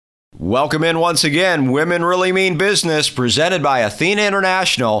Welcome in once again, Women Really Mean Business, presented by Athena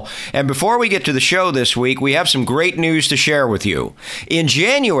International. And before we get to the show this week, we have some great news to share with you. In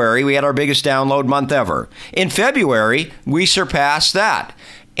January, we had our biggest download month ever. In February, we surpassed that.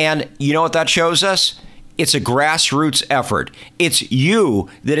 And you know what that shows us? It's a grassroots effort. It's you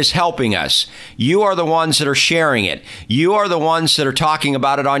that is helping us. You are the ones that are sharing it. You are the ones that are talking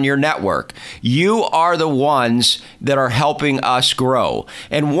about it on your network. You are the ones that are helping us grow.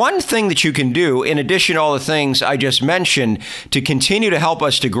 And one thing that you can do, in addition to all the things I just mentioned, to continue to help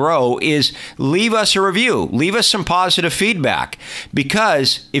us to grow is leave us a review. Leave us some positive feedback.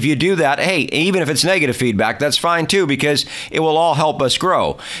 Because if you do that, hey, even if it's negative feedback, that's fine too, because it will all help us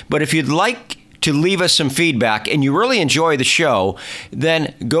grow. But if you'd like to leave us some feedback and you really enjoy the show,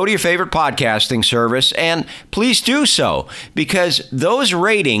 then go to your favorite podcasting service and please do so, because those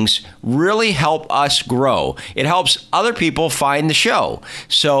ratings really help us grow. It helps other people find the show.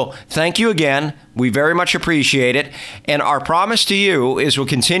 So thank you again. We very much appreciate it. And our promise to you is we'll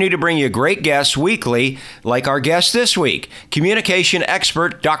continue to bring you great guests weekly, like our guest this week, communication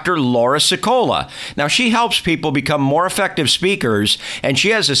expert Dr. Laura Sicola. Now, she helps people become more effective speakers, and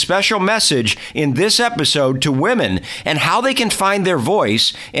she has a special message in this episode to women and how they can find their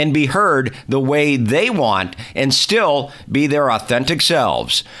voice and be heard the way they want and still be their authentic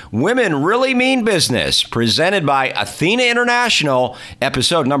selves. Women Really Mean Business, presented by Athena International,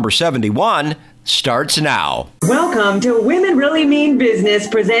 episode number 71. Starts now. Welcome to Women Really Mean Business,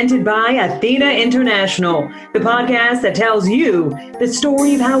 presented by Athena International, the podcast that tells you the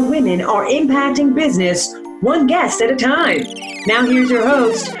story of how women are impacting business one guest at a time. Now here's your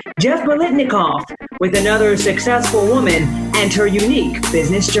host, Jeff Bolitnikoff, with another successful woman and her unique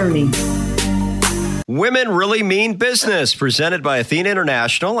business journey. Women Really Mean Business, presented by Athena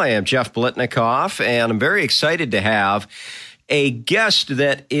International. I am Jeff Bolitnikoff, and I'm very excited to have a guest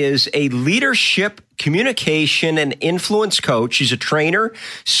that is a leadership, communication, and influence coach. She's a trainer,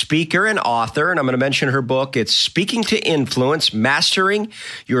 speaker, and author. And I'm going to mention her book. It's Speaking to Influence, Mastering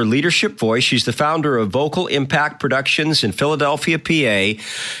Your Leadership Voice. She's the founder of Vocal Impact Productions in Philadelphia, PA.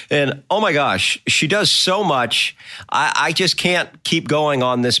 And oh my gosh, she does so much. I just can't keep going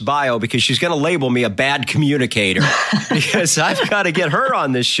on this bio because she's going to label me a bad communicator because I've got to get her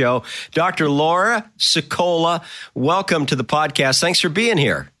on this show. Dr. Laura Sicola, welcome to the podcast. Thanks for being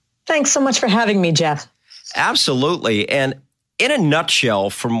here. Thanks so much for having me, Jeff. Absolutely. And in a nutshell,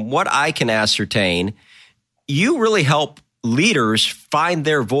 from what I can ascertain, you really help leaders find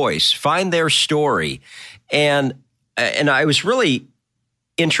their voice, find their story. And I was really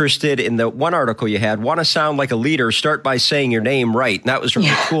interested in the one article you had, Want to Sound Like a Leader, Start by Saying Your Name Right. And that was really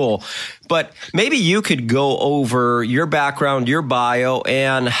cool. But maybe you could go over your background, your bio,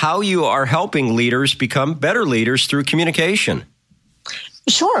 and how you are helping leaders become better leaders through communication.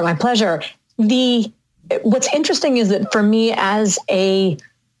 Sure, my pleasure. What's interesting is that for me as a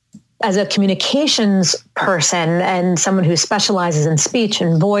communications person and someone who specializes in speech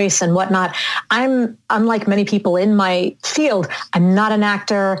and voice and whatnot, I'm unlike many people in my field. I'm not an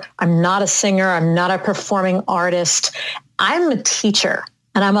actor. I'm not a singer. I'm not a performing artist. I'm a teacher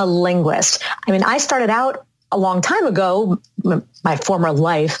and I'm a linguist. I mean, I started out a long time ago, my former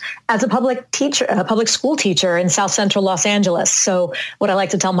life, as a public school teacher in South Central Los Angeles. So what I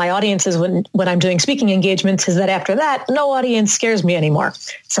like to tell my audiences when I'm doing speaking engagements is that after that, no audience scares me anymore.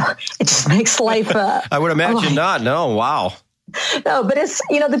 So it just makes life. I would imagine not. No, wow. No, but it's,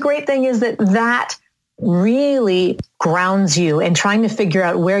 the great thing is that really grounds you in trying to figure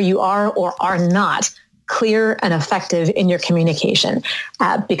out where you are or are not clear and effective in your communication,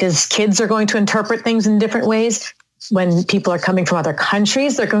 because kids are going to interpret things in different ways. When people are coming from other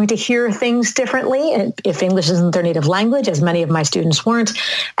countries, they're going to hear things differently. And if English isn't their native language, as many of my students weren't.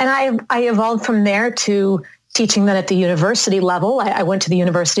 And I evolved from there to teaching that at the university level. I went to the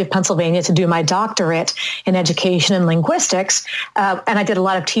University of Pennsylvania to do my doctorate in education and linguistics. And I did a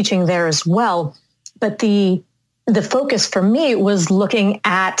lot of teaching there as well. But the focus for me was looking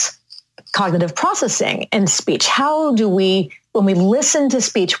at cognitive processing and speech. How do we, when we listen to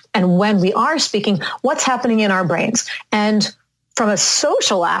speech and when we are speaking, what's happening in our brains? And from a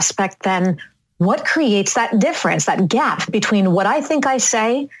social aspect, then what creates that difference, that gap between what I think I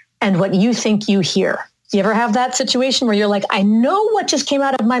say and what you think you hear? You ever have that situation where you're like, I know what just came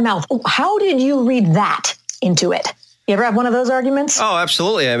out of my mouth. How did you read that into it? You ever have one of those arguments? Oh,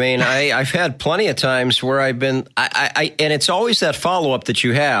 absolutely. I mean, I've had plenty of times where I've been, and it's always that follow-up that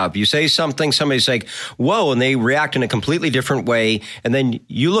you have. You say something, somebody's like, whoa, and they react in a completely different way. And then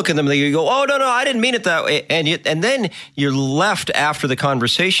you look at them and you go, oh, no, I didn't mean it that way. And then you're left after the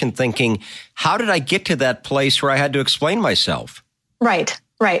conversation thinking, how did I get to that place where I had to explain myself? Right.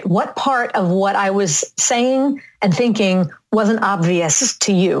 Right. What part of what I was saying and thinking wasn't obvious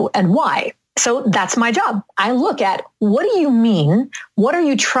to you and why? So that's my job. I look at, what do you mean? What are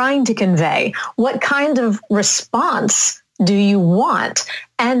you trying to convey? What kind of response do you want?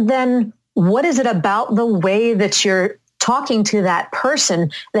 And then what is it about the way that you're talking to that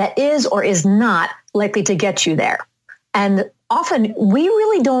person that is or is not likely to get you there? And often we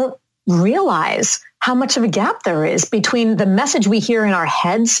really don't realize how much of a gap there is between the message we hear in our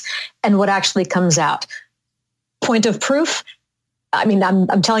heads and what actually comes out. Point of proof. I mean, I'm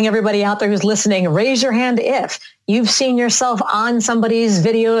telling everybody out there who's listening, raise your hand if you've seen yourself on somebody's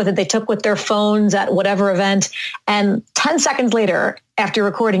video that they took with their phones at whatever event. And 10 seconds later, after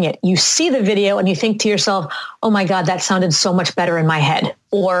recording it, you see the video and you think to yourself, oh my God, that sounded so much better in my head.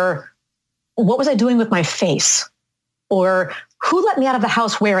 Or what was I doing with my face? Or who let me out of the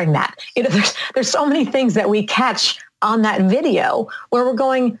house wearing that? You know, there's so many things that we catch on that video where we're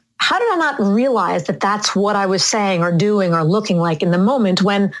going, how did I not realize that that's what I was saying or doing or looking like in the moment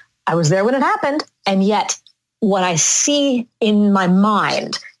when I was there when it happened? And yet what I see in my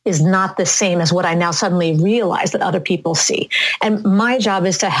mind is not the same as what I now suddenly realize that other people see. And my job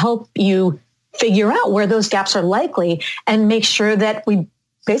is to help you figure out where those gaps are likely and make sure that we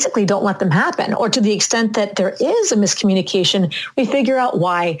basically don't let them happen. Or to the extent that there is a miscommunication, we figure out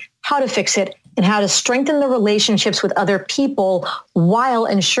why, how to fix it, and how to strengthen the relationships with other people while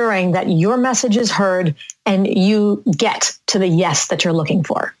ensuring that your message is heard and you get to the yes that you're looking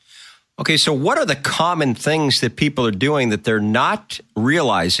for. Okay, so what are the common things that people are doing that they're not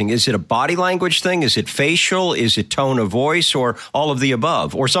realizing? Is it a body language thing? Is it facial? Is it tone of voice, or all of the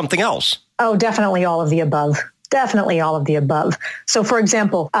above, or something else? Oh, definitely all of the above. Definitely all of the above. So, for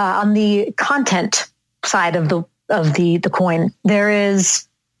example, on the content side of the coin, there is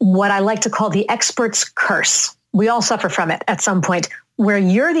what I like to call the expert's curse. We all suffer from it at some point, where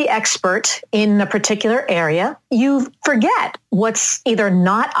you're the expert in a particular area. You forget what's either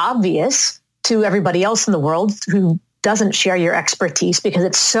not obvious to everybody else in the world who doesn't share your expertise because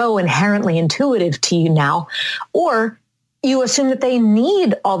it's so inherently intuitive to you now, or you assume that they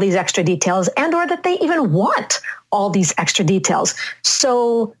need all these extra details and or that they even want all these extra details.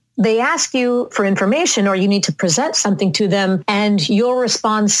 So they ask you for information or you need to present something to them, and your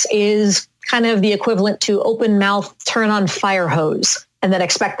response is kind of the equivalent to open mouth, turn on fire hose, and then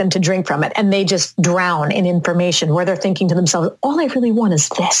expect them to drink from it. And they just drown in information where they're thinking to themselves, all I really want is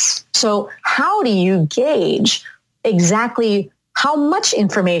this. So how do you gauge exactly how much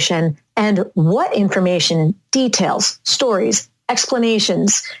information and what information, details, stories,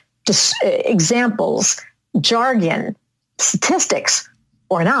 explanations, examples, jargon, statistics,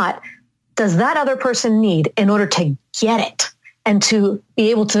 or not, does that other person need in order to get it and to be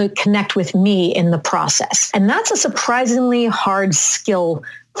able to connect with me in the process? And that's a surprisingly hard skill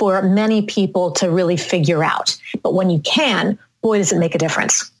for many people to really figure out. But when you can, boy, does it make a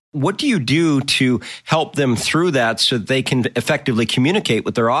difference. What do you do to help them through that so that they can effectively communicate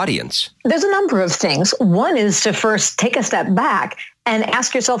with their audience? There's a number of things. One is to first take a step back and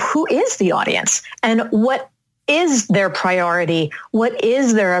ask yourself, who is the audience and what is their priority? What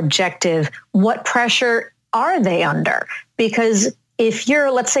is their objective? What pressure are they under? Because if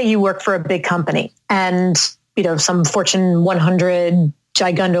you're, let's say you work for a big company and, you know, some Fortune 100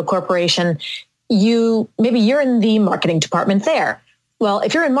 gigundo corporation, maybe you're in the marketing department there. Well,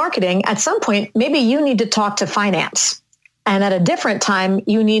 if you're in marketing, at some point, maybe you need to talk to finance. And at a different time,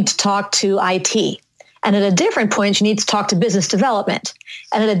 you need to talk to IT. And at a different point, you need to talk to business development.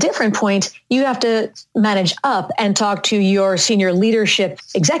 And at a different point, you have to manage up and talk to your senior leadership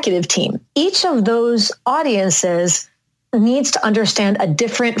executive team. Each of those audiences needs to understand a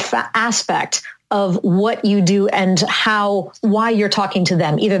different aspect of what you do and why you're talking to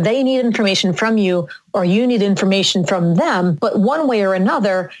them. Either they need information from you or you need information from them. But one way or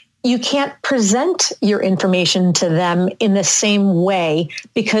another, you can't present your information to them in the same way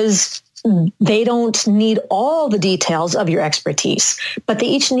because they don't need all the details of your expertise, but they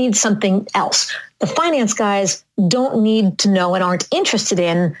each need something else. The finance guys don't need to know and aren't interested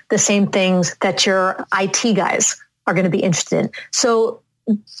in the same things that your IT guys are going to be interested in. So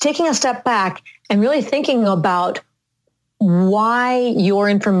taking a step back and really thinking about why your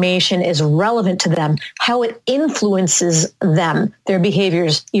information is relevant to them, how it influences them, their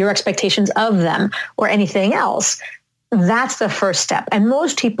behaviors, your expectations of them, or anything else, that's the first step. And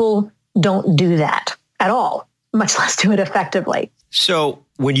most people don't do that at all, much less do it effectively. So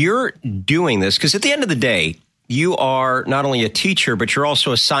when you're doing this, because at the end of the day, you are not only a teacher, but you're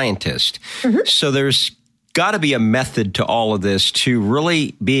also a scientist. Mm-hmm. So there's got to be a method to all of this to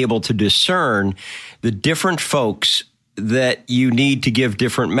really be able to discern the different folks that you need to give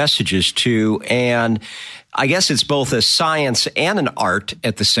different messages to. And I guess it's both a science and an art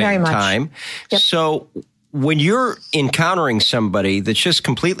at the same time. Yep. So when you're encountering somebody that's just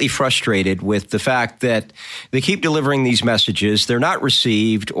completely frustrated with the fact that they keep delivering these messages, they're not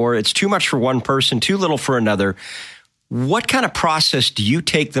received, or it's too much for one person, too little for another, what kind of process do you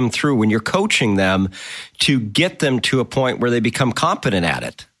take them through when you're coaching them to get them to a point where they become competent at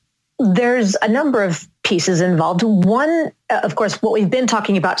it? There's a number of pieces involved. One, of course, what we've been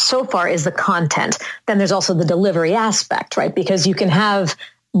talking about so far is the content. Then there's also the delivery aspect, right? Because you can have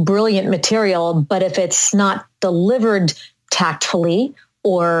brilliant material, but if it's not delivered tactfully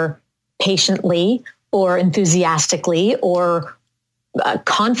or patiently or enthusiastically or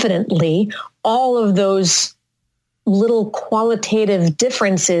confidently, all of those little qualitative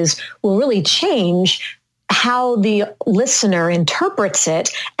differences will really change how the listener interprets it,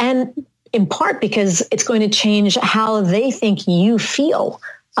 and in part because it's going to change how they think you feel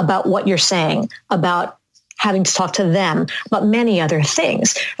about what you're saying, about having to talk to them, about many other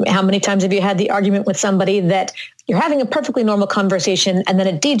things. I mean, how many times have you had the argument with somebody that you're having a perfectly normal conversation and then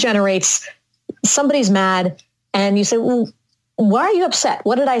it degenerates, somebody's mad, and you say, well, why are you upset?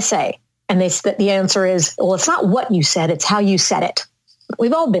 What did I say? And the answer is, well, it's not what you said, it's how you said it.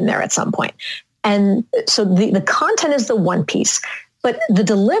 We've all been there at some point. And so the content is the one piece, but the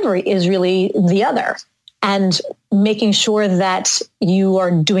delivery is really the other, and making sure that you are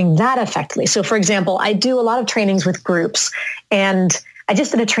doing that effectively. So, for example, I do a lot of trainings with groups, and I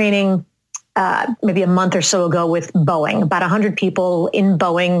just did a training maybe a month or so ago with Boeing, about 100 people in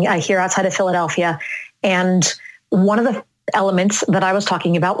Boeing here outside of Philadelphia. And one of the elements that I was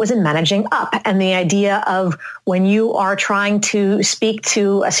talking about was in managing up, and the idea of when you are trying to speak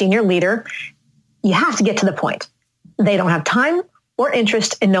to a senior leader, you have to get to the point. They don't have time or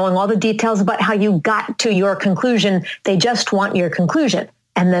interest in knowing all the details about how you got to your conclusion. They just want your conclusion.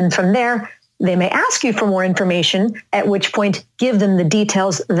 And then from there, they may ask you for more information, at which point give them the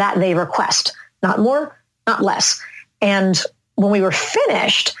details that they request. Not more, not less. And when we were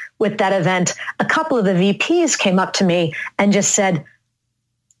finished with that event, a couple of the VPs came up to me and just said,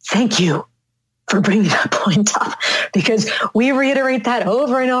 thank you for bringing that point up, because we reiterate that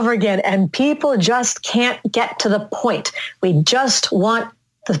over and over again, and people just can't get to the point. We just want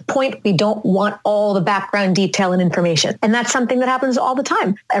the point. We don't want all the background detail and information. And that's something that happens all the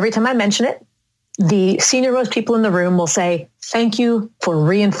time. Every time I mention it, the senior most people in the room will say, thank you for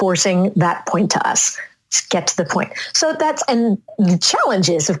reinforcing that point to us. Let's get to the point. So and the challenge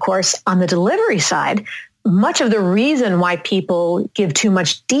is, of course, on the delivery side, much of the reason why people give too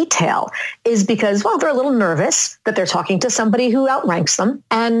much detail is because, well, they're a little nervous that they're talking to somebody who outranks them.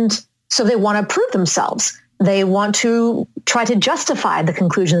 And so they want to prove themselves. They want to try to justify the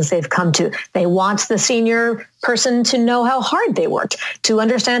conclusions they've come to. They want the senior person to know how hard they worked, to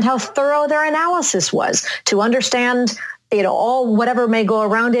understand how thorough their analysis was, to understand, all whatever may go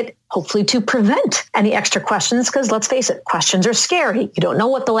around it, hopefully to prevent any extra questions, because let's face it, questions are scary. You don't know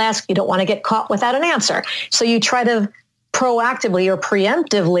what they'll ask. You don't want to get caught without an answer. So you try to proactively or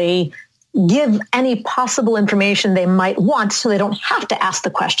preemptively give any possible information they might want so they don't have to ask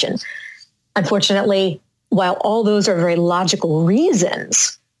the question. Unfortunately, while all those are very logical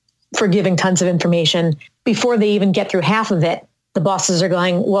reasons for giving tons of information, before they even get through half of it, the bosses are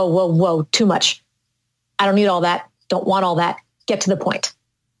going, whoa, whoa, whoa, too much. I don't need all that. Don't want all that. Get to the point.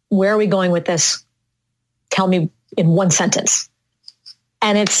 Where are we going with this? Tell me in one sentence.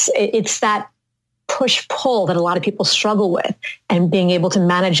 And it's that push-pull that a lot of people struggle with, and being able to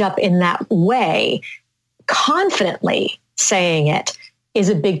manage up in that way, confidently saying it, is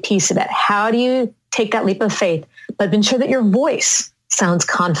a big piece of it. How do you take that leap of faith, but ensure that your voice sounds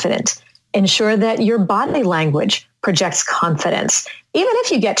confident? Ensure that your body language projects confidence. Even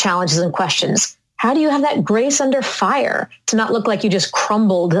if you get challenges and questions, how do you have that grace under fire to not look like you just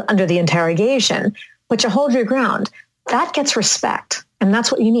crumbled under the interrogation, but you hold your ground? That gets respect, and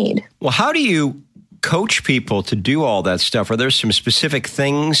that's what you need. Well, how do you coach people to do all that stuff? Are there some specific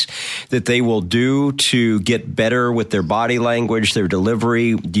things that they will do to get better with their body language, their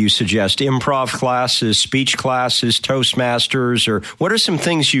delivery? Do you suggest improv classes, speech classes, Toastmasters, or what are some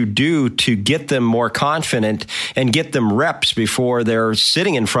things you do to get them more confident and get them reps before they're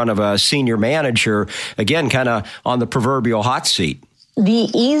sitting in front of a senior manager, again, kind of on the proverbial hot seat? The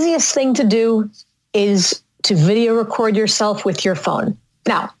easiest thing to do is to video record yourself with your phone.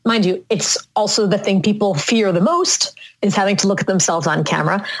 Now, mind you, it's also the thing people fear the most, is having to look at themselves on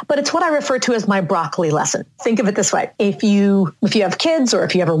camera, but it's what I refer to as my broccoli lesson. Think of it this way. If you have kids, or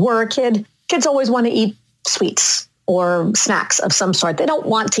if you ever were a kid, kids always want to eat sweets or snacks of some sort. They don't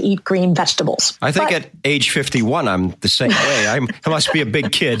want to eat green vegetables. I think at age 51, I'm the same way. I must be a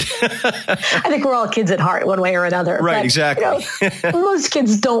big kid. I think we're all kids at heart one way or another. Right, but, exactly. Most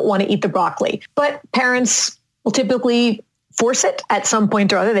kids don't want to eat the broccoli, but parents will typically force it at some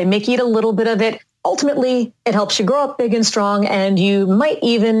point or other. They make you eat a little bit of it. Ultimately, it helps you grow up big and strong, and you might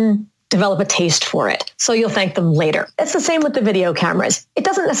even develop a taste for it. So you'll thank them later. It's the same with the video cameras. It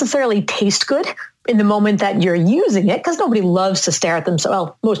doesn't necessarily taste good in the moment that you're using it, because nobody loves to stare at themselves.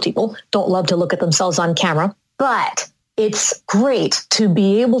 Well, most people don't love to look at themselves on camera, but it's great to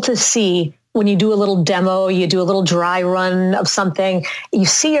be able to see when you do a little demo, you do a little dry run of something, you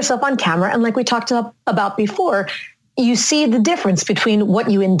see yourself on camera. And like we talked about before, you see the difference between what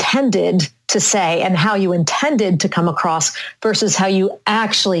you intended to say and how you intended to come across versus how you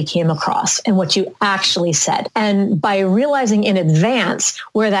actually came across and what you actually said. And by realizing in advance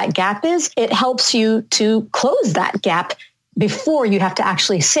where that gap is, it helps you to close that gap before you have to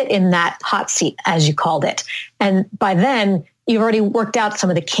actually sit in that hot seat, as you called it. And by then, you've already worked out some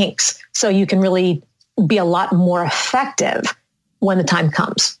of the kinks, so you can really be a lot more effective when the time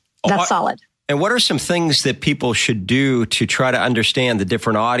comes. That's solid. And what are some things that people should do to try to understand the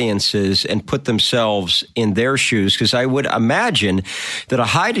different audiences and put themselves in their shoes? Because I would imagine that a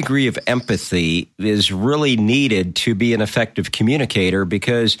high degree of empathy is really needed to be an effective communicator,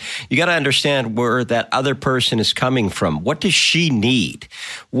 because you got to understand where that other person is coming from. What does she need?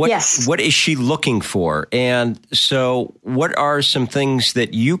 What is she looking for? And so what are some things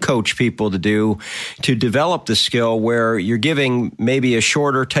that you coach people to do to develop the skill where you're giving maybe a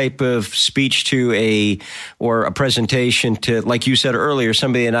shorter type of speech to a presentation to, like you said earlier,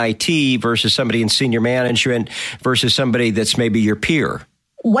 somebody in IT versus somebody in senior management versus somebody that's maybe your peer?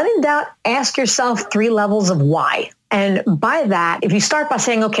 When in doubt, ask yourself 3 levels of why. And by that, if you start by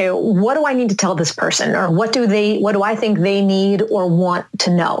saying, okay, what do I need to tell this person? Or what do I think they need or want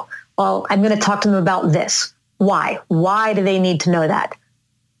to know? Well, I'm going to talk to them about this. Why? Why do they need to know that?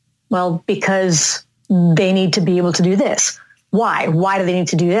 Well, because they need to be able to do this. Why? Why do they need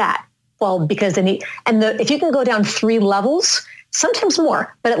to do that? Well, because they need, and if you can go down 3 levels, sometimes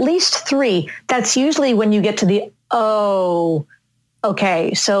more, but at least 3, that's usually when you get to the,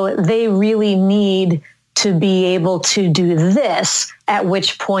 okay, so they really need to be able to do this, at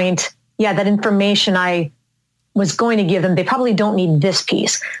which point, that information I was going to give them, they probably don't need this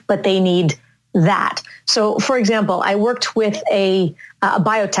piece, but they need that. So, for example, I worked with a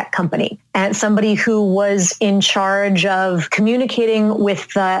biotech company and somebody who was in charge of communicating with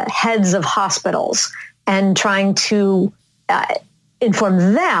the heads of hospitals and trying to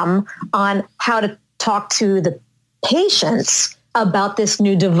inform them on how to talk to the patients about this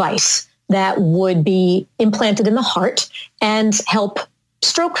new device that would be implanted in the heart and help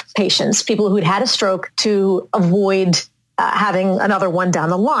stroke patients, people who'd had a stroke, to avoid having another one down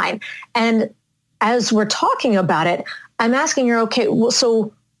the line. And as we're talking about it, I'm asking her, okay, well,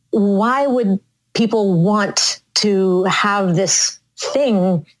 so why would people want to have this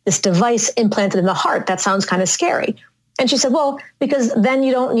thing, this device implanted in the heart? That sounds kind of scary. And she said, well, because then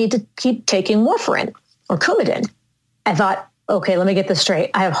you don't need to keep taking warfarin or Coumadin. I thought, okay, let me get this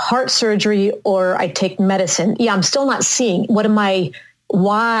straight. I have heart surgery or I take medicine. Yeah, I'm still not seeing.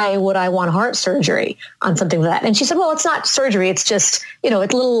 Why would I want heart surgery on something like that? And she said, well, it's not surgery. It's just,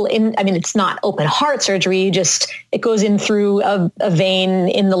 it's not open heart surgery. It goes in through a vein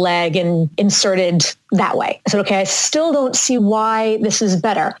in the leg and inserted that way. I said, okay, I still don't see why this is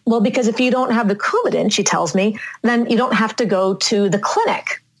better. Well, because if you don't have the Coumadin, she tells me, then you don't have to go to the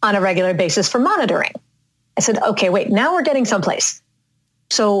clinic on a regular basis for monitoring. I said, okay, wait, now we're getting someplace.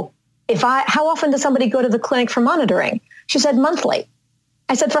 So how often does somebody go to the clinic for monitoring? She said, monthly.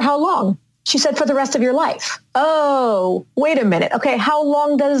 I said, for how long? She said, for the rest of your life. Oh, wait a minute. Okay, how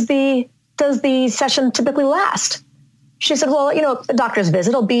long does the session typically last? She said, well, a doctor's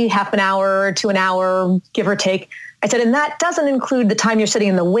visit will be half an hour to an hour, give or take. I said, and that doesn't include the time you're sitting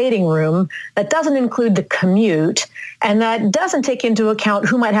in the waiting room. That doesn't include the commute. And that doesn't take into account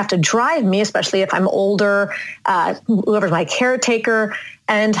who might have to drive me, especially if I'm older, whoever's my caretaker,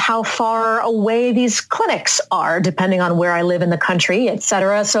 and how far away these clinics are, depending on where I live in the country, et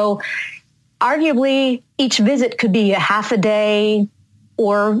cetera. So arguably, each visit could be a half a day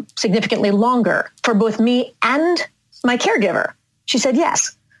or significantly longer for both me and my caregiver. She said,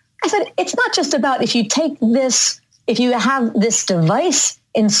 yes. I said, it's not just about if you have this device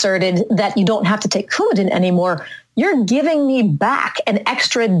inserted that you don't have to take Coumadin anymore, you're giving me back an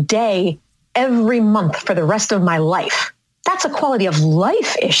extra day every month for the rest of my life. That's a quality of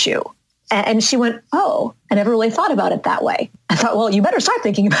life issue. And she went, oh, I never really thought about it that way. I thought, well, you better start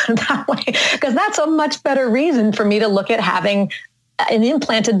thinking about it that way, because that's a much better reason for me to look at having an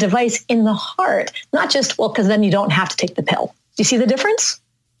implanted device in the heart, not just, well, because then you don't have to take the pill. Do you see the difference?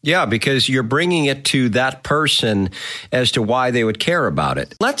 Yeah, because you're bringing it to that person as to why they would care about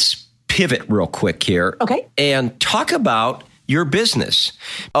it. Let's pivot real quick here. Okay. And talk about your business.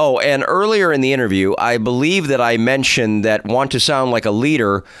 Oh, and earlier in the interview, I believe that I mentioned that Want to Sound Like a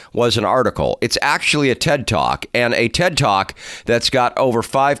Leader was an article. It's actually a TED Talk, and a TED Talk that's got over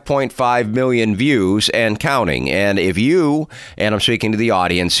 5.5 million views and counting. And if you, and I'm speaking to the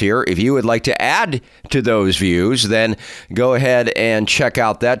audience here, if you would like to add to those views, then go ahead and check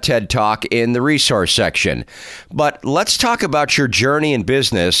out that TED Talk in the resource section. But let's talk about your journey in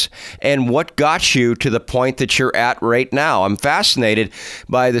business and what got you to the point that you're at right now. I'm fascinated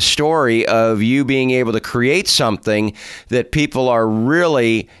by the story of you being able to create something that people are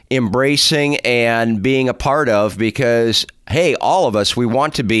really embracing and being a part of, because, hey, all of us, we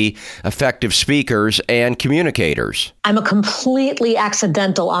want to be effective speakers and communicators. I'm a completely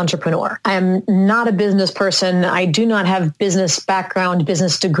accidental entrepreneur. I am not a business person. I do not have business background,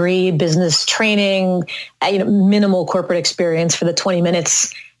 business degree, business training, minimal corporate experience for the 20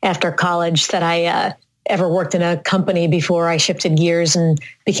 minutes after college that I ever worked in a company before I shifted gears and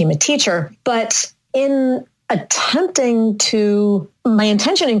became a teacher. But in my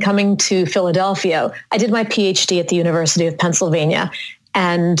intention in coming to Philadelphia, I did my PhD at the University of Pennsylvania,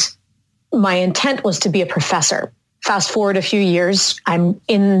 and my intent was to be a professor. Fast forward a few years, I'm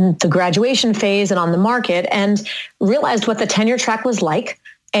in the graduation phase and on the market, and realized what the tenure track was like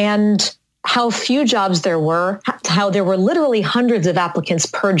and how few jobs there were, how there were literally hundreds of applicants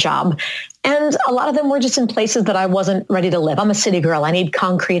per job. And a lot of them were just in places that I wasn't ready to live. I'm a city girl. I need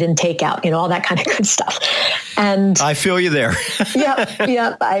concrete and takeout, all that kind of good stuff. And I feel you there.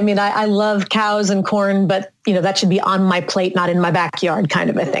 Yeah. I mean, I love cows and corn, but that should be on my plate, not in my backyard kind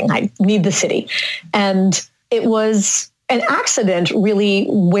of a thing. I need the city. And it was an accident really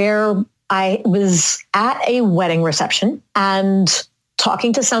where I was at a wedding reception and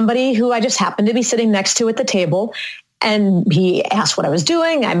talking to somebody who I just happened to be sitting next to at the table. And he asked what I was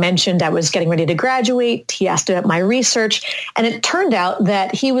doing. I mentioned I was getting ready to graduate. He asked about my research. And it turned out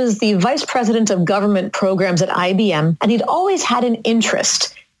that he was the vice president of government programs at IBM. And he'd always had an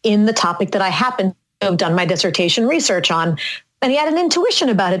interest in the topic that I happened to have done my dissertation research on. And he had an intuition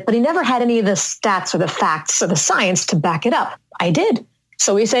about it, but he never had any of the stats or the facts or the science to back it up. I did.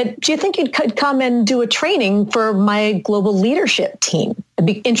 So he said, do you think you could come and do a training for my global leadership team? I'd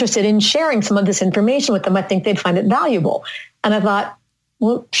be interested in sharing some of this information with them. I think they'd find it valuable. And I thought,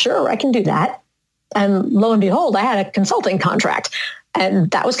 well, sure, I can do that. And lo and behold, I had a consulting contract.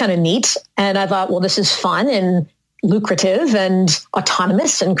 And that was kind of neat. And I thought, well, this is fun and lucrative and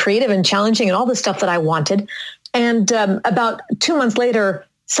autonomous and creative and challenging and all the stuff that I wanted. And about 2 months later,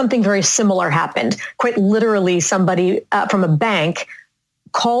 something very similar happened. Quite literally, somebody from a bank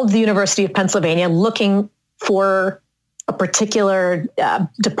called the University of Pennsylvania looking for a particular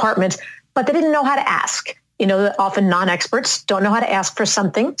department, but they didn't know how to ask. Often non-experts don't know how to ask for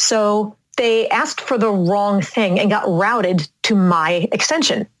something. So they asked for the wrong thing and got routed to my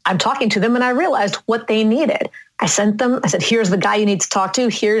extension. I'm talking to them and I realized what they needed. I sent them, I said, here's the guy you need to talk to.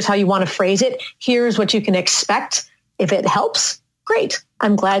 Here's how you want to phrase it. Here's what you can expect. If it helps, great.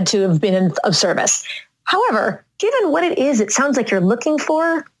 I'm glad to have been of service. However, given what it is, it sounds like you're looking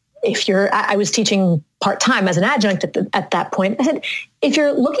for, I was teaching part-time as an adjunct at that point. I said, if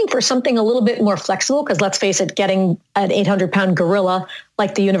you're looking for something a little bit more flexible, because let's face it, getting an 800-pound gorilla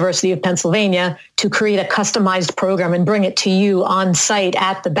like the University of Pennsylvania to create a customized program and bring it to you on site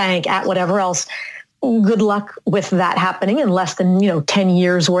at the bank, at whatever else, good luck with that happening in less than 10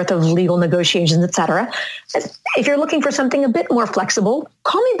 years worth of legal negotiations, et cetera. If you're looking for something a bit more flexible,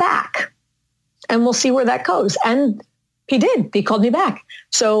 call me back. And we'll see where that goes. And he did. He called me back.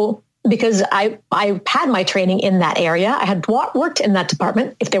 So because I had my training in that area, I had worked in that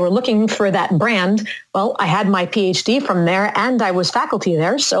department. If they were looking for that brand, well, I had my PhD from there and I was faculty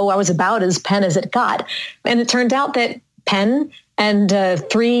there. So I was about as Penn as it got. And it turned out that Penn and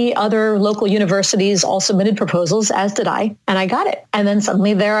 3 other local universities all submitted proposals, as did I. And I got it. And then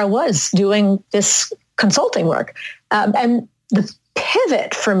suddenly there I was doing this consulting work. And the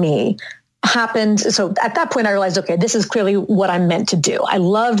pivot for me happened. So at that point, I realized, okay, this is clearly what I'm meant to do. I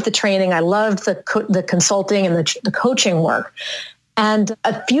loved the training. I loved the consulting and the coaching work. And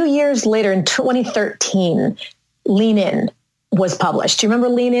a few years later, in 2013, Lean In was published. Do you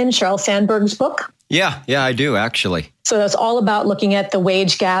remember Lean In, Sheryl Sandberg's book? Yeah, I do, actually. So that's all about looking at the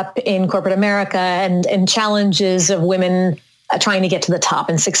wage gap in corporate America and challenges of women trying to get to the top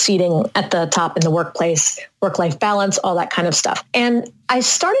and succeeding at the top in the workplace, work-life balance, all that kind of stuff. And I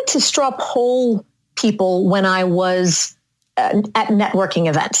started to straw poll people when I was at networking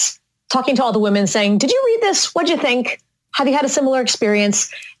events, talking to all the women saying, did you read this? What'd you think? Have you had a similar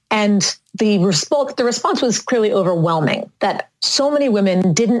experience? And the response was clearly overwhelming, that so many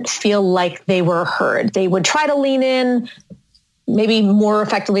women didn't feel like they were heard. They would try to lean in, maybe more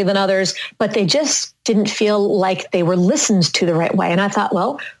effectively than others, but they just didn't feel like they were listened to the right way. And I thought,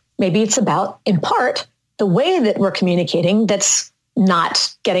 well, maybe it's about, in part, the way that we're communicating that's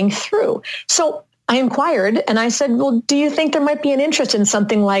not getting through. So I inquired and I said, well, do you think there might be an interest in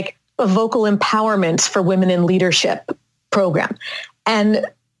something like a vocal empowerment for women in leadership program? And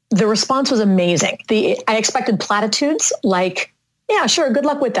the response was amazing. I expected platitudes like, yeah, sure, good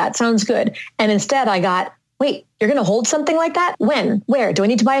luck with that. Sounds good. And instead I got, wait, you're going to hold something like that? When? Where? Do I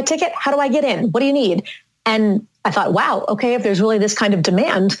need to buy a ticket? How do I get in? What do you need? And I thought, wow, okay, if there's really this kind of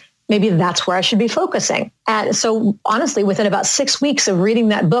demand, maybe that's where I should be focusing. And so honestly, within about 6 weeks of reading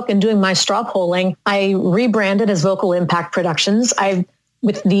that book and doing my straw polling, I rebranded as Vocal Impact Productions.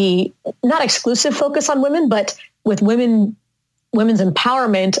 With the not exclusive focus on women, but with women's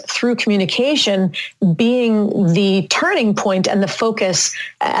empowerment through communication being the turning point and the focus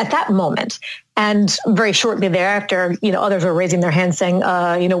at that moment. And very shortly thereafter, others were raising their hands saying,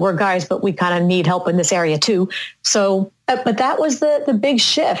 we're guys, but we kind of need help in this area too. So, but that was the big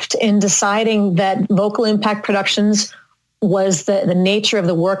shift in deciding that Vocal Impact Productions was the nature of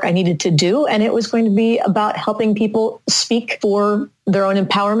the work I needed to do. And it was going to be about helping people speak for their own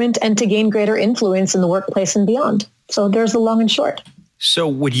empowerment and to gain greater influence in the workplace and beyond. So there's the long and short. So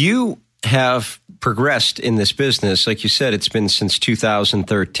would you have progressed in this business? Like you said, it's been since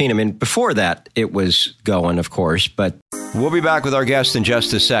 2013. I mean, before that, it was going, of course, but we'll be back with our guest in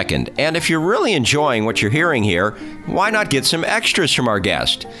just a second. And if you're really enjoying what you're hearing here, why not get some extras from our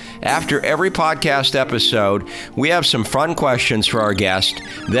guest? After every podcast episode, we have some fun questions for our guest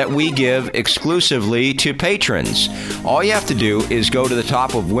that we give exclusively to patrons. All you have to do is go to the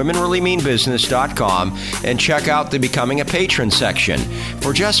top of womenreallymeanbusiness.com and check out the Becoming a Patron section.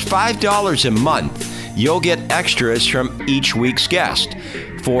 For just $5 a month, you'll get extras from each week's guest.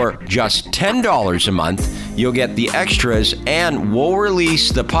 For just $10 a month, you'll get the extras and we'll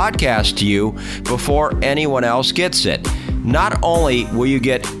release the podcast to you before anyone else gets it. Not only will you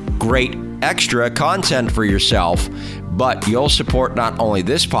get great extra content for yourself, but you'll support not only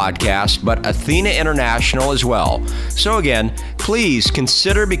this podcast, but Athena International as well. So again, please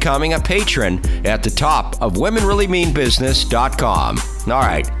consider becoming a patron at the top of womenreallymeanbusiness.com. All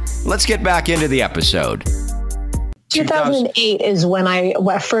right, let's get back into the episode. 2008 is when I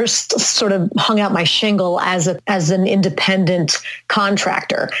first sort of hung out my shingle as an independent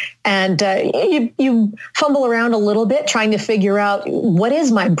contractor. And you fumble around a little bit trying to figure out what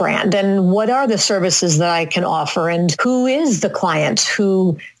is my brand and what are the services that I can offer and who is the client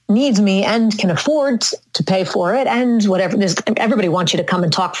who needs me and can afford to pay for it and whatever. Everybody wants you to come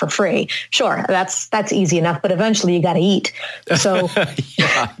and talk for free. Sure, that's easy enough, but eventually you got to eat. So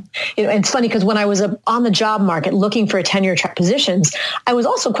yeah. It's funny because when I was on the job market looking for tenure track positions, I was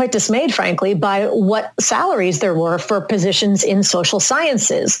also quite dismayed, frankly, by what salaries there were for positions in social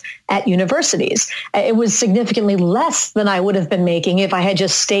sciences at universities. It was significantly less than I would have been making if I had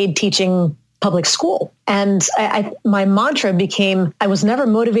just stayed teaching public school. And my mantra became, I was never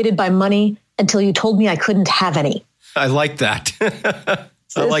motivated by money until you told me I couldn't have any. I like that.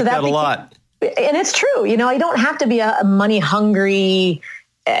 I like that a lot. And it's true. You don't have to be a money hungry,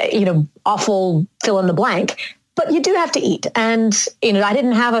 awful fill in the blank, but you do have to eat. And, I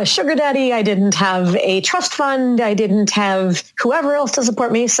didn't have a sugar daddy. I didn't have a trust fund. I didn't have whoever else to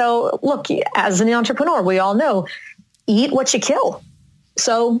support me. So look, as an entrepreneur, we all know, eat what you kill.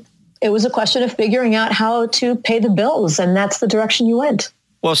 So it was a question of figuring out how to pay the bills, and that's the direction you went.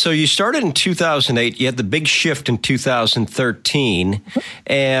 Well, so you started in 2008. You had the big shift in 2013,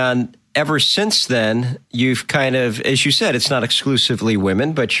 and ever since then, you've kind of, as you said, it's not exclusively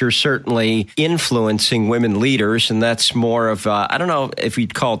women, but you're certainly influencing women leaders, and that's more of, I don't know if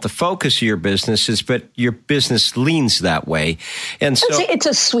you'd call it the focus of your businesses, but your business leans that way. And so it's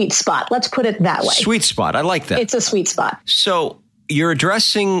a sweet spot. Let's put it that way. Sweet spot. I like that. It's a sweet spot. So you're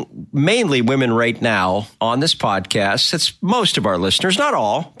addressing mainly women right now on this podcast. It's most of our listeners, not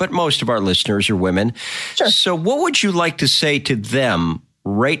all, but most of our listeners are women. Sure. So what would you like to say to them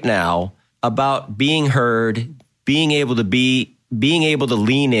right now about being heard, being able to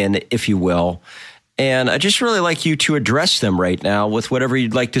lean in, if you will? And I just really like you to address them right now with whatever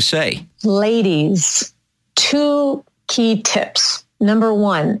you'd like to say. Ladies, 2 key tips. Number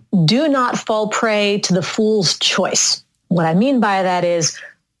 1, do not fall prey to the fool's choice. What I mean by that is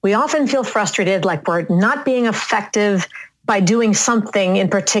we often feel frustrated, like we're not being effective by doing something in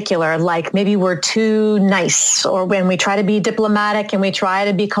particular, like maybe we're too nice, or when we try to be diplomatic and we try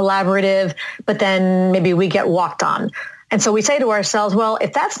to be collaborative, but then maybe we get walked on. And so we say to ourselves, well,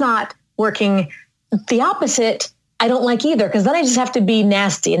 if that's not working, the opposite, I don't like either, because then I just have to be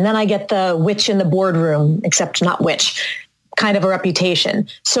nasty. And then I get the witch in the boardroom, except not witch, kind of a reputation.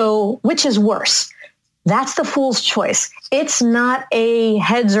 So which is worse? That's the fool's choice. It's not a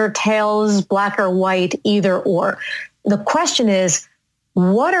heads or tails, black or white, either or. The question is,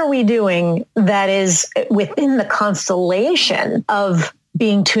 what are we doing that is within the constellation of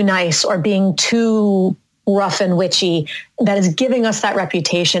being too nice or being too rough and witchy that is giving us that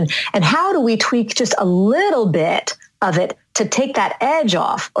reputation? And how do we tweak just a little bit of it to take that edge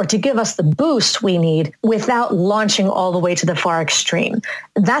off or to give us the boost we need without launching all the way to the far extreme?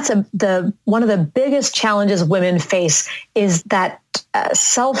 That's one of the biggest challenges women face, is that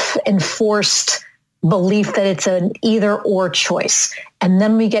self-enforced belief that it's an either or choice. And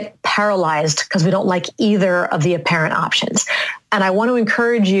then we get paralyzed because we don't like either of the apparent options. And I want to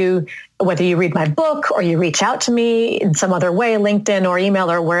encourage you, whether you read my book or you reach out to me in some other way, LinkedIn or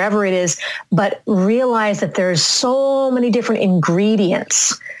email or wherever it is, but realize that there's so many different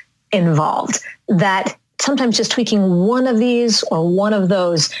ingredients involved that sometimes just tweaking one of these or one of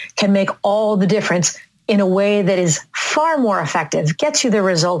those can make all the difference in a way that is far more effective, gets you the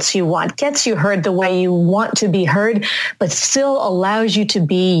results you want, gets you heard the way you want to be heard, but still allows you to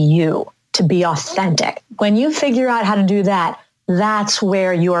be you, to be authentic. When you figure out how to do that, that's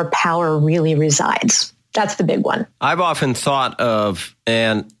where your power really resides. That's the big one. I've often thought of,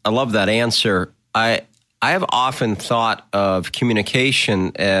 and I love that answer, I have often thought of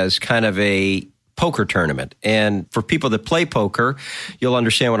communication as kind of a poker tournament. And for people that play poker, you'll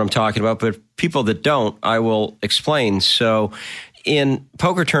understand what I'm talking about. But people that don't, I will explain. So in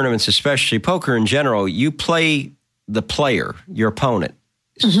poker tournaments, especially poker in general, you play the player, your opponent.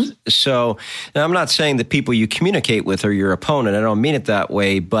 Mm-hmm. So and I'm not saying that people you communicate with are your opponent. I don't mean it that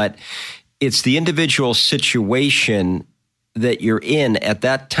way, but it's the individual situation that you're in at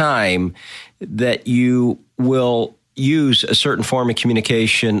that time that you will use a certain form of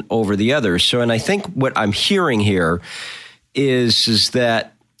communication over the others. So, and I think what I'm hearing here is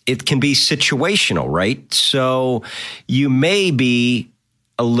that it can be situational, right? So you may be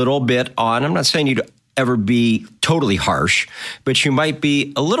a little bit on, I'm not saying you'd ever be totally harsh, but you might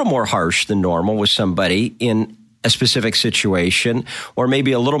be a little more harsh than normal with somebody in a specific situation, or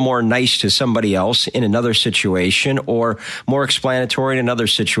maybe a little more nice to somebody else in another situation, or more explanatory in another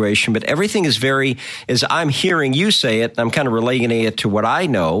situation. But everything is very, as I'm hearing you say it, I'm kind of relating it to what I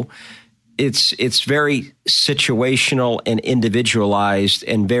know, it's very situational and individualized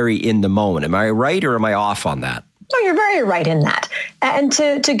and very in the moment. Am I right or am I off on that? No, you're very right in that. And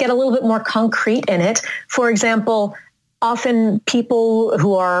to get a little bit more concrete in it, for example, often people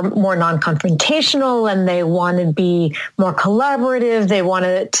who are more non-confrontational and they want to be more collaborative, they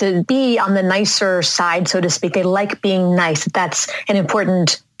want to be on the nicer side, so to speak. They like being nice. That's an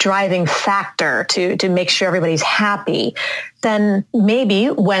important driving factor to make sure everybody's happy. Then maybe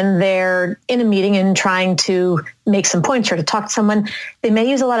when they're in a meeting and trying to make some points or to talk to someone, they may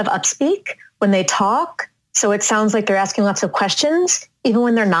use a lot of upspeak when they talk. So it sounds like they're asking lots of questions, even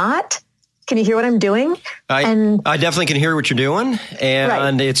when they're not. Can you hear what I'm doing? I definitely can hear what you're doing.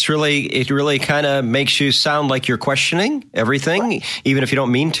 And right. It really kind of makes you sound like you're questioning everything, right, even if you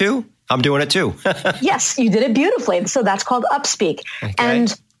don't mean to. I'm doing it too. Yes, you did it beautifully. So that's called upspeak. Okay.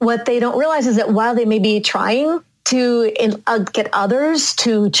 And what they don't realize is that while they may be trying to get others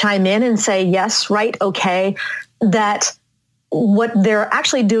to chime in and say, yes, right, okay, that what they're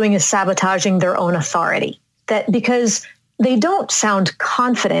actually doing is sabotaging their own authority. That because they don't sound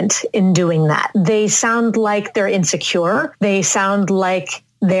confident in doing that. They sound like they're insecure. They sound like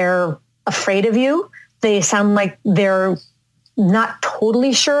they're afraid of you. They sound like they're not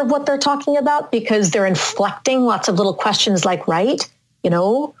totally sure of what they're talking about because they're inflecting lots of little questions like, right,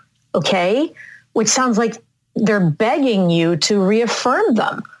 okay, which sounds like they're begging you to reaffirm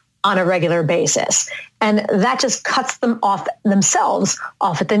them on a regular basis. And that just cuts them off themselves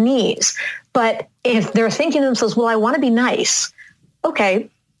off at the knees. But if they're thinking to themselves, well, I want to be nice. Okay,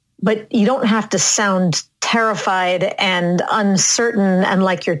 but you don't have to sound terrified and uncertain and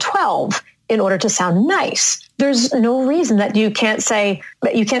like you're 12 in order to sound nice. There's no reason that you can't state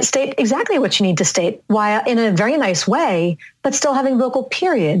exactly what you need to state while in a very nice way, but still having vocal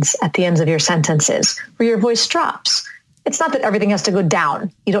periods at the ends of your sentences where your voice drops. It's not that everything has to go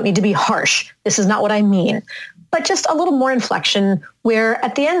down. You don't need to be harsh. This is not what I mean. But just a little more inflection where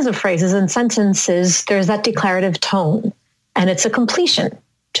at the ends of phrases and sentences, there's that declarative tone. and it's a completion,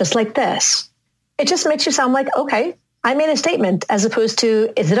 just like this. It just makes you sound like, okay, I made a statement, as opposed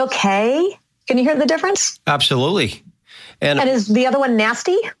to, is it okay? Can you hear the difference? Absolutely. And is the other one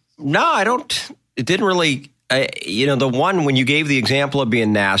nasty? No, I don't. It didn't really, the one, when you gave the example of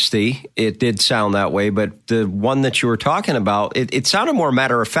being nasty, it did sound that way. But the one that you were talking about, it sounded more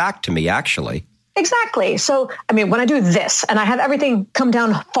matter of fact to me, actually. Exactly. So, when I do this and I have everything come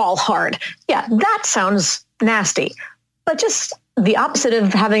down, fall hard, yeah, that sounds nasty. But just the opposite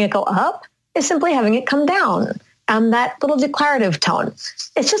of having it go up is simply having it come down. That little declarative tone.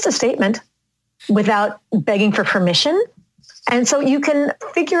 It's just a statement without begging for permission. And so you can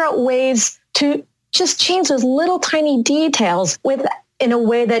figure out ways to just change those little tiny details in a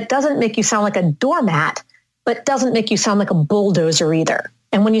way that doesn't make you sound like a doormat, but doesn't make you sound like a bulldozer either.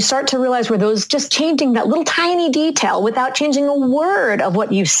 And when you start to realize where those, just changing that little tiny detail without changing a word of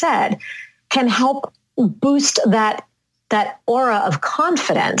what you said, can help boost that aura of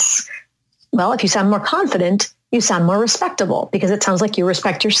confidence. Well, if you sound more confident, you sound more respectable, because it sounds like you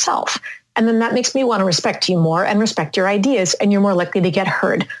respect yourself. And then that makes me want to respect you more and respect your ideas, and you're more likely to get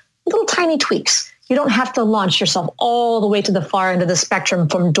heard. Little tiny tweaks. You don't have to launch yourself all the way to the far end of the spectrum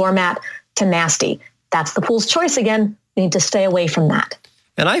from doormat to nasty. That's the fool's choice again. You need to stay away from that.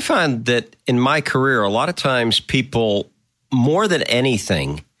 And I find that in my career, a lot of times people, more than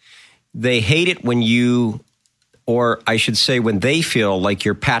anything, they hate it when you, or I should say when they feel like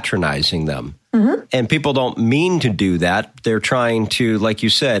you're patronizing them. Mm-hmm. And people don't mean to do that. They're trying to, like you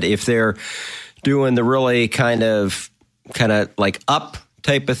said, if they're doing the really kind of like up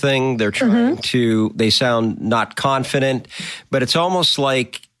type of thing, they're trying to, they sound not confident, but it's almost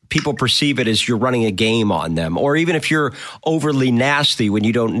like people perceive it as you're running a game on them. Or even if you're overly nasty when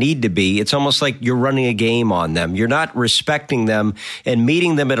you don't need to be, it's almost like you're running a game on them. You're not respecting them and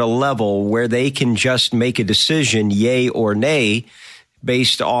meeting them at a level where they can just make a decision, yay or nay,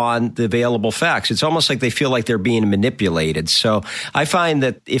 based on the available facts. It's almost like they feel like they're being manipulated. So I find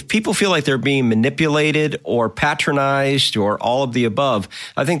that if people feel like they're being manipulated or patronized or all of the above,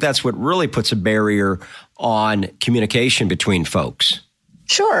 I think that's what really puts a barrier on communication between folks.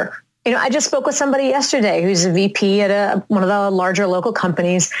 Sure. I just spoke with somebody yesterday who's a VP at one of the larger local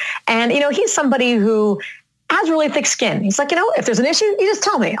companies. And, he's somebody who has really thick skin. He's like, if there's an issue, you just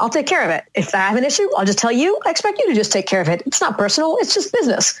tell me. I'll take care of it. If I have an issue, I'll just tell you. I expect you to just take care of it. It's not personal. It's just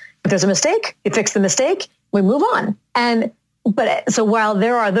business. If there's a mistake, you fix the mistake. We move on. So while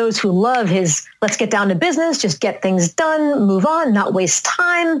there are those who love his, let's get down to business, just get things done, move on, not waste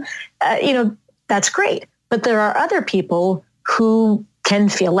time, that's great. But there are other people who can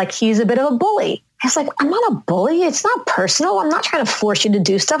feel like he's a bit of a bully. It's like, I'm not a bully. It's not personal. I'm not trying to force you to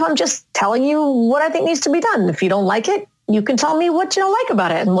do stuff. I'm just telling you what I think needs to be done. If you don't like it, you can tell me what you don't like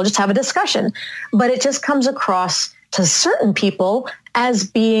about it, and we'll just have a discussion. But it just comes across to certain people as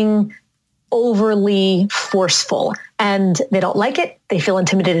being overly forceful, and they don't like it. They feel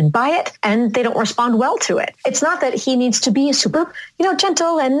intimidated by it, and they don't respond well to it. It's not that he needs to be super,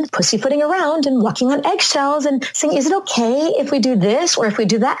 gentle and pussyfooting around and walking on eggshells and saying, is it okay if we do this or if we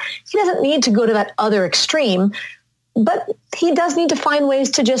do that? He doesn't need to go to that other extreme, but he does need to find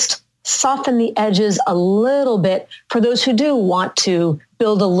ways to just soften the edges a little bit for those who do want to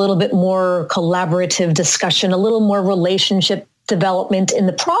build a little bit more collaborative discussion, a little more relationship development in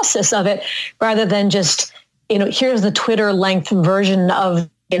the process of it, rather than just, here's the Twitter length version of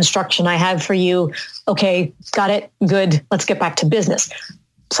the instruction I have for you. Okay, got it. Good. Let's get back to business.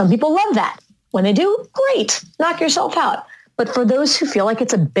 Some people love that. When they do, great. Knock yourself out. But for those who feel like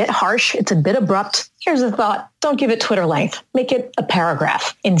it's a bit harsh, it's a bit abrupt, here's the thought. Don't give it Twitter length. Make it a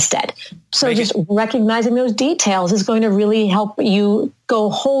paragraph instead. So just recognizing those details is going to really help you go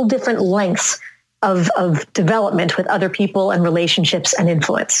whole different lengths of development with other people and relationships and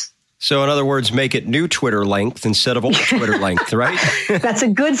influence. So in other words, make it new Twitter length instead of old Twitter length, right? That's a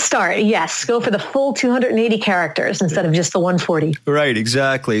good start. Yes. Go for the full 280 characters instead of just the 140. Right,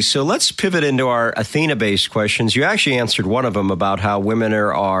 exactly. So let's pivot into our Athena-based questions. You actually answered one of them about how women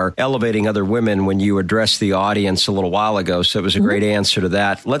are elevating other women when you addressed the audience a little while ago. So it was a great answer to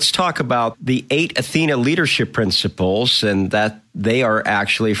that. Let's talk about the 8 Athena leadership principles, and that they are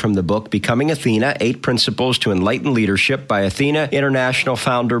actually from the book, Becoming Athena, 8 Principles to Enlighten Leadership by Athena International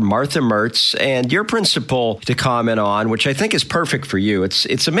founder Martha Mertz. And your principle to comment on, which I think is perfect for you.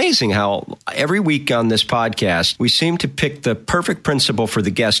 It's amazing how every week on this podcast, we seem to pick the perfect principle for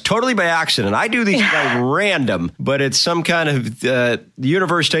the guest totally by accident. I do these by random, but it's some kind of the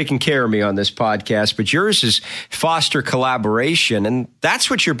universe taking care of me on this podcast. But yours is foster collaboration. And that's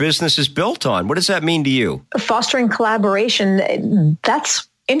what your business is built on. What does that mean to you? Fostering collaboration, that's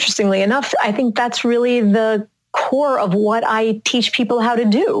interestingly enough, I think that's really the core of what I teach people how to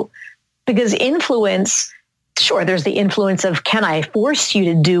do. Because influence, sure, there's the influence of, can I force you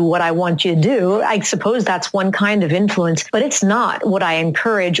to do what I want you to do? I suppose that's one kind of influence, but it's not what I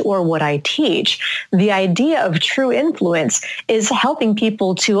encourage or what I teach. The idea of true influence is helping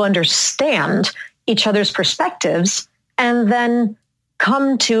people to understand each other's perspectives and then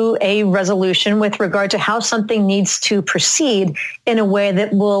come to a resolution with regard to how something needs to proceed in a way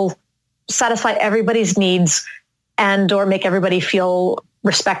that will satisfy everybody's needs and or make everybody feel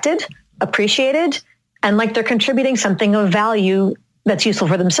respected, appreciated, and like they're contributing something of value that's useful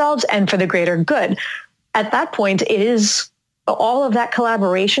for themselves and for the greater good. At that point, it is all of that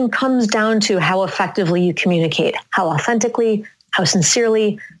collaboration comes down to how effectively you communicate, how authentically, how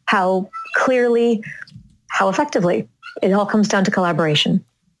sincerely, how clearly, how effectively. It all comes down to collaboration.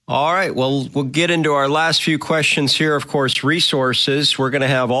 All right. Well, we'll get into our last few questions here. Of course, resources. We're going to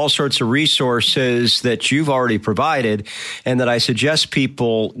have all sorts of resources that you've already provided and that I suggest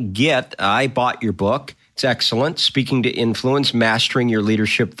people get. I bought your book. It's excellent. Speaking to Influence, Mastering Your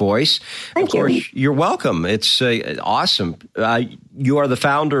Leadership Voice. Thank you. Of course, you're welcome. It's awesome. You are the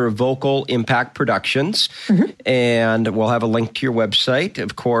founder of Vocal Impact Productions, and we'll have a link to your website,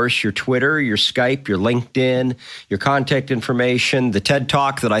 of course, your Twitter, your Skype, your LinkedIn, your contact information, the TED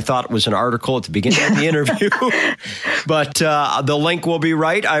Talk that I thought was an article at the beginning of the interview. But the link will be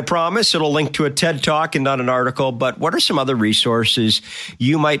right, I promise. It'll link to a TED Talk and not an article. But what are some other resources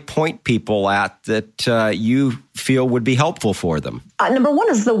you might point people at that you feel would be helpful for them? Number one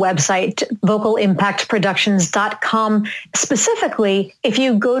is the website, vocalimpactproductions.com. Specifically, if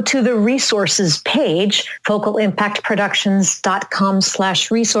you go to the resources page,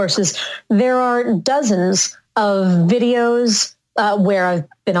 vocalimpactproductions.com/resources, there are dozens of videos where I've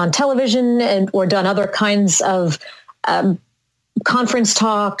been on television or done other kinds of conference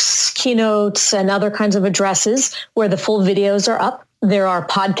talks, keynotes, and other kinds of addresses where the full videos are up. There are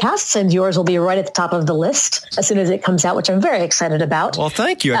podcasts, and yours will be right at the top of the list as soon as it comes out, which I'm very excited about. Well,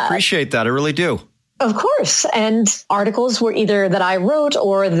 thank you. I appreciate that. I really do. Of course. And articles were either that I wrote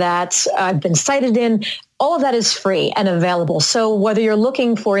or that I've been cited in. All of that is free and available. So whether you're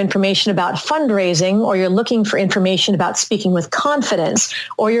looking for information about fundraising, or you're looking for information about speaking with confidence,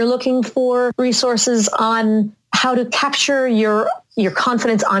 or you're looking for resources on how to capture your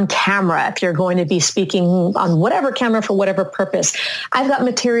confidence on camera, if you're going to be speaking on whatever camera for whatever purpose, I've got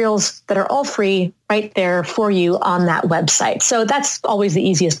materials that are all free right there for you on that website. So that's always the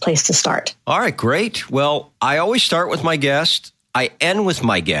easiest place to start. All right, great. Well, I always start with my guest. I end with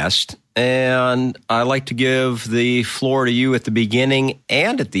my guest. And I like to give the floor to you at the beginning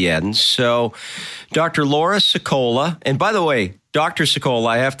and at the end. So, Dr. Laura Sicola, and by the way, Dr. Sicola,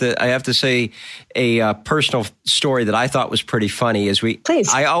 I have to say a personal story that I thought was pretty funny. Please.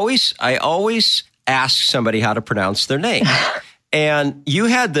 I always ask somebody how to pronounce their name. And you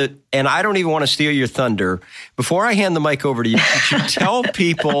had and I don't even want to steal your thunder. Before I hand the mic over to you, could you tell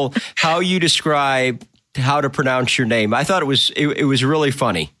people how you describe how to pronounce your name? I thought it was really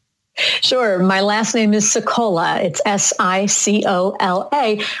funny. Sure. My last name is Sicola. It's Sicola.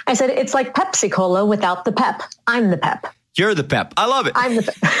 I said it's like Pepsi-Cola without the pep. I'm the pep. You're the pep. I love it. I'm the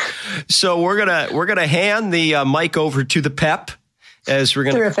pep. So we're gonna hand the mic over to the pep, as we're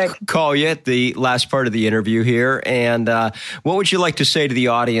going to call you at the last part of the interview here. And what would you like to say to the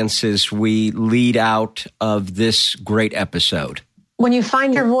audience as we lead out of this great episode? When you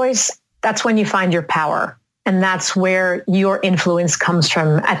find your voice, that's when you find your power. And that's where your influence comes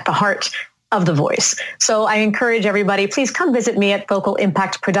from, at the heart of the voice. So I encourage everybody, please come visit me at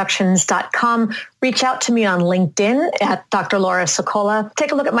vocalimpactproductions.com. Reach out to me on LinkedIn at Dr. Laura Sicola.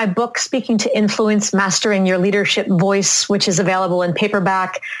 Take a look at my book, Speaking to Influence, Mastering Your Leadership Voice, which is available in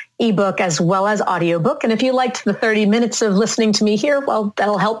paperback, ebook, as well as audiobook. And if you liked the 30 minutes of listening to me here, well,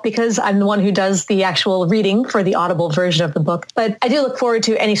 that'll help because I'm the one who does the actual reading for the audible version of the book. But I do look forward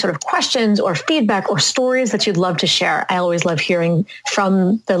to any sort of questions or feedback or stories that you'd love to share. I always love hearing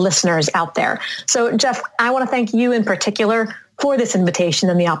from the listeners out there. So, Jeff, I want to thank you in particular for this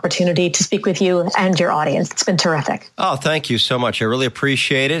invitation and the opportunity to speak with you and your audience. It's been terrific. Oh, thank you so much. I really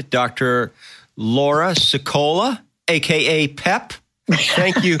appreciate it. Dr. Laura Sicola, a.k.a. Pep.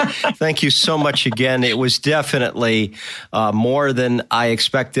 Thank you. Thank you so much again. It was definitely more than I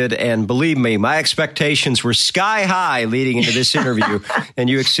expected. And believe me, my expectations were sky high leading into this interview, and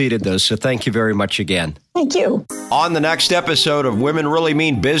you exceeded those. So thank you very much again. Thank you. On the next episode of Women Really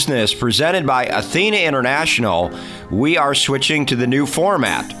Mean Business, presented by Athena International, we are switching to the new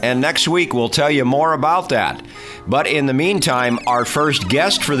format, and next week we'll tell you more about that. But in the meantime, our first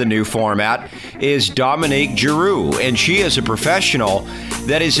guest for the new format is Dominique Giroux, and she is a professional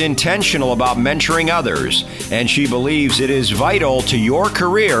that is intentional about mentoring others, and she believes it is vital to your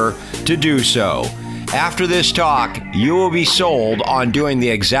career to do so. After this talk, you will be sold on doing the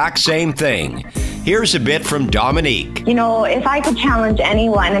exact same thing. Here's a bit from Dominique. You know, if I could challenge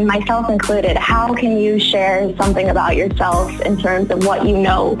anyone, and myself included, how can you share something about yourself in terms of what you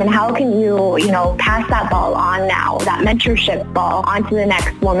know? And how can you, pass that ball on now, that mentorship ball, onto the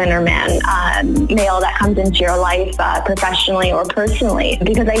next woman or man, male that comes into your life professionally or personally?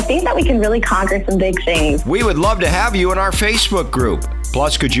 Because I think that we can really conquer some big things. We would love to have you in our Facebook group.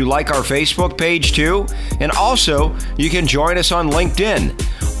 Plus, could you like our Facebook page too? And also, you can join us on LinkedIn.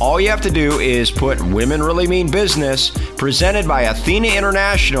 All you have to do is put Women Really Mean Business, presented by Athena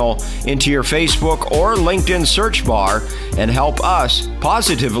International, into your Facebook or LinkedIn search bar and help us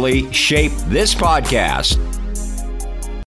positively shape this podcast.